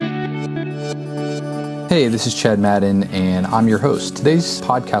Hey, this is Chad Madden, and I'm your host. Today's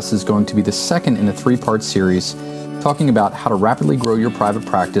podcast is going to be the second in a three-part series talking about how to rapidly grow your private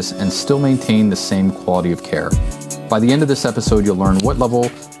practice and still maintain the same quality of care. By the end of this episode, you'll learn what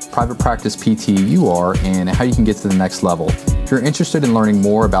level private practice PT you are and how you can get to the next level. If you're interested in learning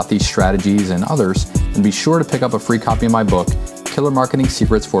more about these strategies and others, then be sure to pick up a free copy of my book, Killer Marketing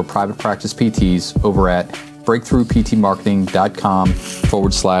Secrets for Private Practice PTs, over at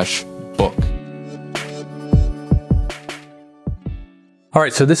breakthroughptmarketing.com/book. All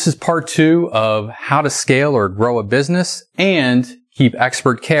right, so this is part 2 of how to scale or grow a business and keep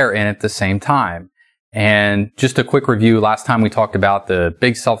expert care in at the same time. And just a quick review, last time we talked about the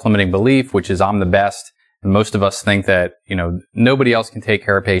big self-limiting belief, which is I'm the best. And most of us think that, nobody else can take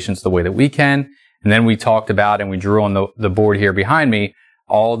care of patients the way that we can. And then we talked about, and we drew on the board here behind me,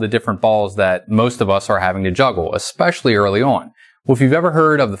 all the different balls that most of us are having to juggle, especially early on. Well, if you've ever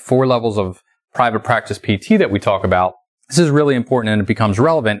heard of the 4 levels of private practice PT that we talk about, this is really important, and it becomes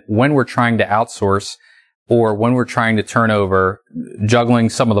relevant when we're trying to outsource or when we're trying to turn over, juggling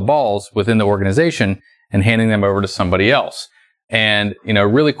some of the balls within the organization and handing them over to somebody else. And,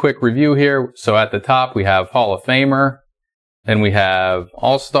 really quick review here. So at the top, we have Hall of Famer, then we have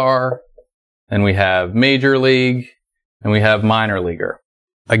All-Star, then we have Major League, and we have Minor Leaguer.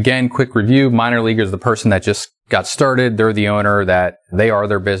 Again, quick review. Minor Leaguer is the person that just got started. They're the owner, that they are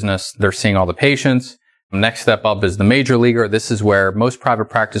their business. They're seeing all the patients. Next step up is the Major Leaguer. This is where most private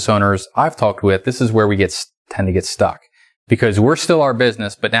practice owners I've talked with, this is where we tend to get stuck, because we're still our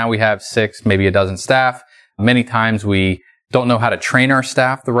business, but now we have 6, maybe a dozen staff. Many times we don't know how to train our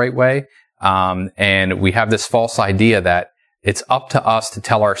staff the right way. And we have this false idea that it's up to us to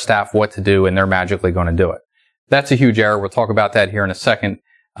tell our staff what to do and they're magically going to do it. That's a huge error. We'll talk about that here in a second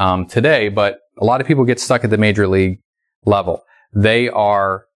today, but a lot of people get stuck at the Major League level.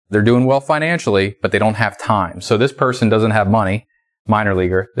 They're doing well financially, but they don't have time. So this person doesn't have money, Minor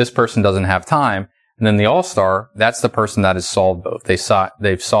Leaguer. This person doesn't have time. And then the All-Star, that's the person that has solved both.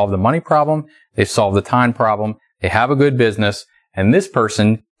 They've solved the money problem. They've solved the time problem. They have a good business. And this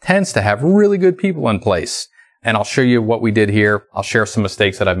person tends to have really good people in place. And I'll show you what we did here. I'll share some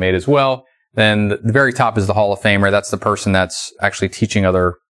mistakes that I've made as well. Then the very top is the Hall of Famer. That's the person that's actually teaching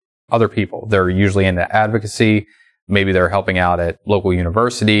other people. They're usually into advocacy. Maybe they're helping out at local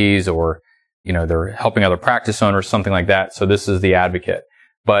universities, or, they're helping other practice owners, something like that. So this is the advocate.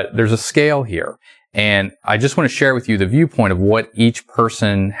 But there's a scale here. And I just want to share with you the viewpoint of what each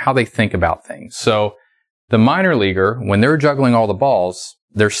person, how they think about things. So the Minor Leaguer, when they're juggling all the balls,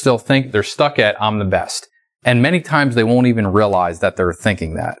 they're stuck at I'm the best. And many times they won't even realize that they're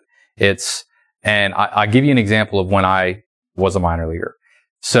thinking that. And I'll give you an example of when I was a Minor Leaguer.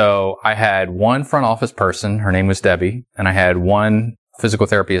 So I had one front office person, her name was Debbie, and I had one physical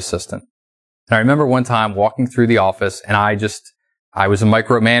therapy assistant. And I remember one time walking through the office, and I was a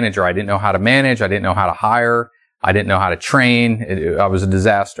micromanager. I didn't know how to manage. I didn't know how to hire. I didn't know how to train. I was a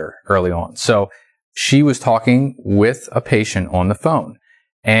disaster early on. So she was talking with a patient on the phone,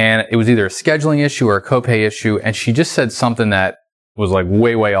 and it was either a scheduling issue or a copay issue. And she just said something that was like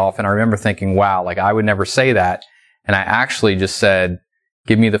way, way off. And I remember thinking, wow, like I would never say that. And I actually just said,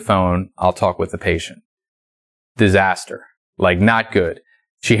 give me the phone. I'll talk with the patient. Disaster. Like not good.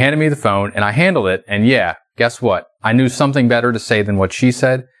 She handed me the phone and I handled it. And yeah, guess what? I knew something better to say than what she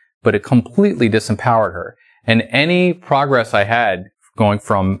said, but it completely disempowered her. And any progress I had going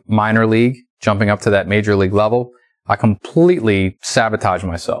from minor league, jumping up to that major league level, I completely sabotaged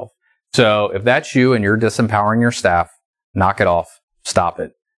myself. So if that's you and you're disempowering your staff, knock it off. Stop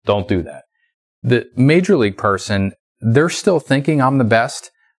it. Don't do that. The major league person, they're still thinking I'm the best,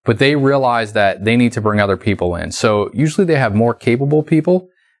 but they realize that they need to bring other people in. So usually they have more capable people,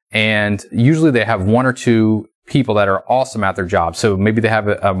 and usually they have 1 or 2 people that are awesome at their job. So maybe they have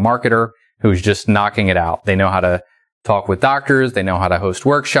a marketer who's just knocking it out. They know how to talk with doctors. They know how to host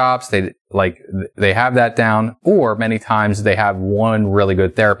workshops. They have that down. Or many times they have one really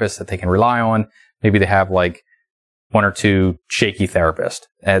good therapist that they can rely on. Maybe they have 1 or 2 shaky therapists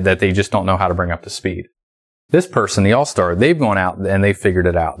that they just don't know how to bring up to speed. This person, the All-Star, they've gone out and they figured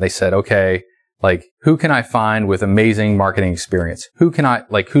it out. They said, okay, who can I find with amazing marketing experience? Who's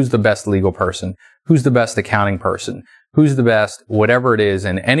the best legal person? Who's the best accounting person? Who's the best, whatever it is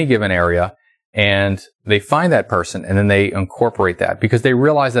in any given area? And they find that person and then they incorporate that, because they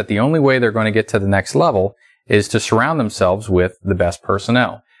realize that the only way they're going to get to the next level is to surround themselves with the best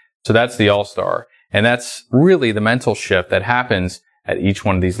personnel. So that's the All-Star. And that's really the mental shift that happens at each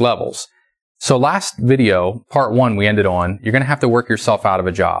one of these levels. So last video, part 1, we ended on, you're going to have to work yourself out of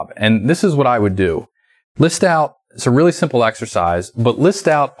a job. And this is what I would do. List out, it's a really simple exercise, but list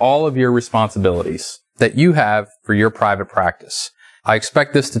out all of your responsibilities. that you have for your private practice. I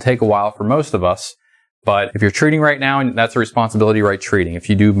expect this to take a while for most of us, but if you're treating right now, and that's a responsibility, write treating. If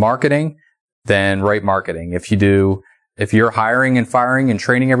you do marketing, then write marketing. If you're hiring and firing and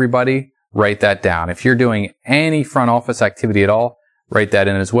training everybody, write that down. If you're doing any front office activity at all, write that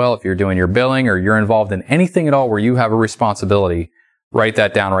in as well. If you're doing your billing or you're involved in anything at all where you have a responsibility, write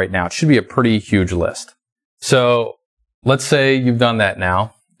that down right now. It should be a pretty huge list. So let's say you've done that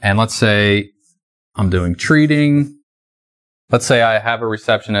now, and let's say I'm doing treating. Let's say I have a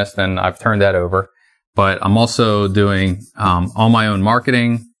receptionist and I've turned that over, but I'm also doing all my own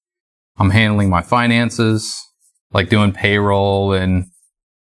marketing. I'm handling my finances, like doing payroll and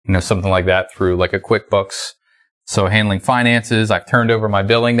something like that through like a QuickBooks. So handling finances, I've turned over my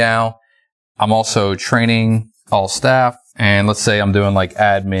billing now. I'm also training all staff. And let's say I'm doing like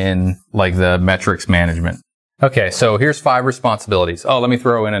admin, like the metrics management. Okay, so here's 5 responsibilities. Oh, let me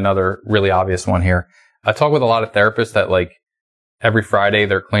throw in another really obvious one here. I talk with a lot of therapists that like every Friday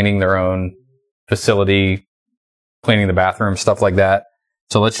they're cleaning their own facility, cleaning the bathroom, stuff like that.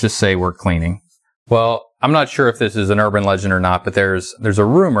 So let's just say we're cleaning. Well, I'm not sure if this is an urban legend or not, but there's a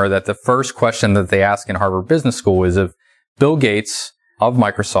rumor that the first question that they ask in Harvard Business School is if Bill Gates of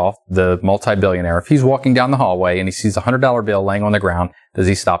Microsoft, the multi-billionaire, if he's walking down the hallway and he sees a $100 bill laying on the ground, does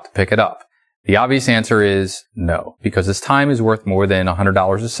he stop to pick it up? The obvious answer is no, because his time is worth more than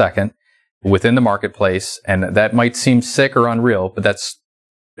 $100 a second within the marketplace. And that might seem sick or unreal, but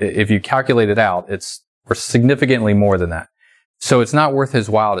if you calculate it out, it's significantly more than that. So it's not worth his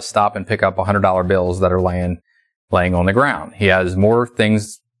while to stop and pick up $100 bills that are laying on the ground. He has more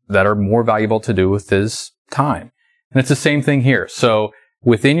things that are more valuable to do with his time. And it's the same thing here. So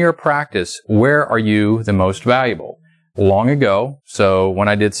within your practice, where are you the most valuable? Long ago, so when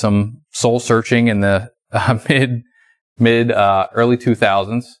I did some soul searching in the early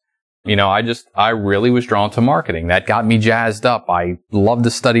 2000s, I really was drawn to marketing. That got me jazzed up. I loved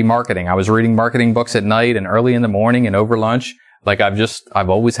to study marketing. I was reading marketing books at night and early in the morning and over lunch. Like I've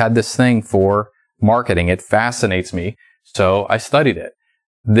always had this thing for marketing. It fascinates me. So I studied it.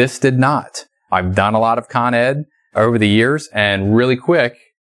 This did not. I've done a lot of Con Ed over the years, and really quick,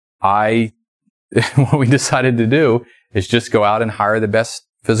 what we decided to do is just go out and hire the best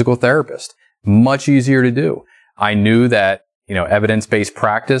physical therapist. Much easier to do. I knew that, evidence-based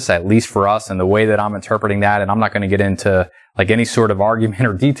practice, at least for us, and the way that I'm interpreting that, and I'm not going to get into like any sort of argument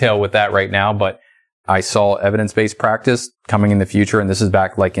or detail with that right now, but I saw evidence-based practice coming in the future, and this is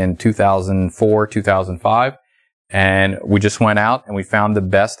back like in 2004, 2005, and we just went out and we found the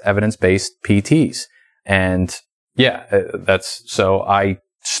best evidence-based PTs. And so I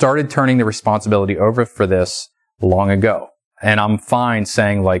started turning the responsibility over for this long ago. And I'm fine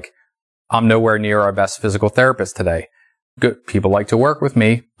saying like, I'm nowhere near our best physical therapist today. Good. People like to work with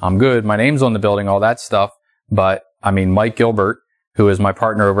me. I'm good. My name's on the building, all that stuff. But Mike Gilbert, who is my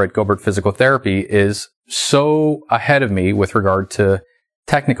partner over at Gilbert Physical Therapy, is so ahead of me with regard to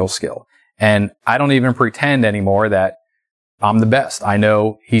technical skill. And I don't even pretend anymore that I'm the best. I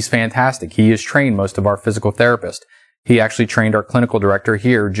know he's fantastic. He has trained most of our physical therapists. He actually trained our clinical director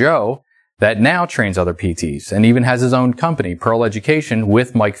here, Joe, that now trains other PTs and even has his own company, Pearl Education,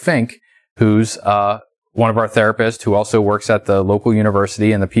 with Mike Fink, who's one of our therapists who also works at the local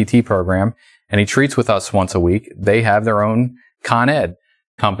university in the PT program, and he treats with us once a week. They have their own Con Ed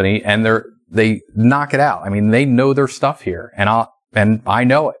company, and they knock it out. They know their stuff here, and I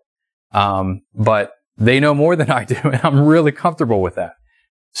know it. But they know more than I do, and I'm really comfortable with that.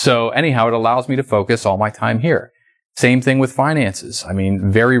 So anyhow, it allows me to focus all my time here. Same thing with finances.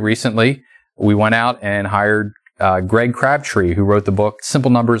 Very recently, we went out and hired Greg Crabtree, who wrote the book Simple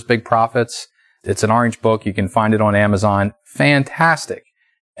Numbers, Big Profits. It's an orange book. You can find it on Amazon. Fantastic.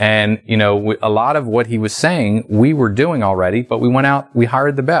 And, a lot of what he was saying, we were doing already, but we went out, we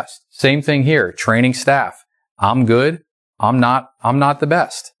hired the best. Same thing here, training staff. I'm good. I'm not the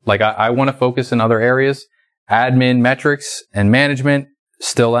best. Like I want to focus in other areas. Admin, metrics, and management.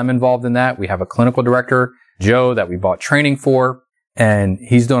 Still am involved in that. We have a clinical director, Joe, that we bought training for, and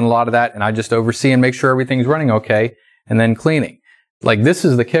he's doing a lot of that. And I just oversee and make sure everything's running okay. And then cleaning. Like this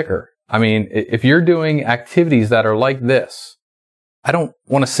is the kicker. If you're doing activities that are like this, I don't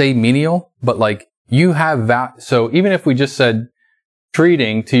want to say menial, but like you have so even if we just said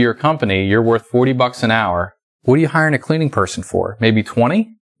treating to your company, you're worth $40 an hour. What are you hiring a cleaning person for? Maybe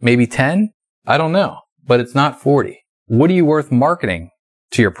 20? Maybe 10? I don't know, but it's not 40. What are you worth marketing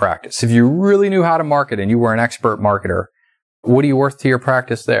to your practice? If you really knew how to market and you were an expert marketer, what are you worth to your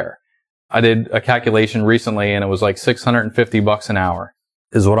practice there? I did a calculation recently and it was like $650 an hour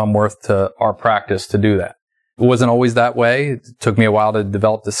is what I'm worth to our practice to do that. It wasn't always that way. It took me a while to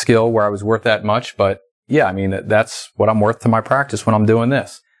develop the skill where I was worth that much, but yeah, I mean, that's what I'm worth to my practice when I'm doing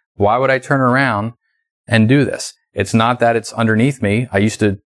this. Why would I turn around and do this? It's not that it's underneath me. I used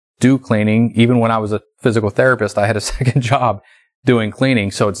to do cleaning. Even when I was a physical therapist, I had a second job doing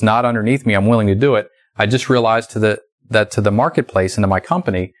cleaning. So it's not underneath me. I'm willing to do it. I just realized that to the marketplace and to my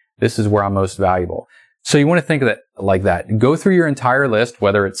company, this is where I'm most valuable. So you want to think of it like that. Go through your entire list,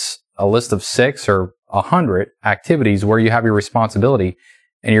 whether it's a list of 6 or 100 activities where you have your responsibility.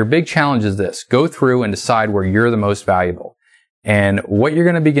 And your big challenge is this: go through and decide where you're the most valuable. And what you're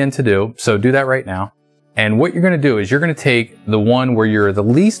going to begin to do, so do that right now. And what you're going to do is you're going to take the one where you're the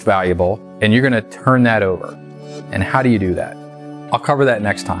least valuable and you're going to turn that over. And how do you do that? I'll cover that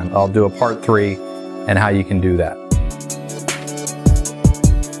next time. I'll do a part 3 and how you can do that.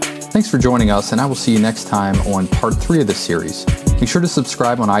 Thanks for joining us, and I will see you next time on part 3 of this series. Be sure to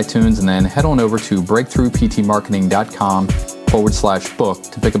subscribe on iTunes and then head on over to breakthroughptmarketing.com/book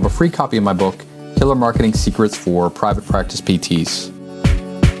to pick up a free copy of my book, Killer Marketing Secrets for Private Practice PTs.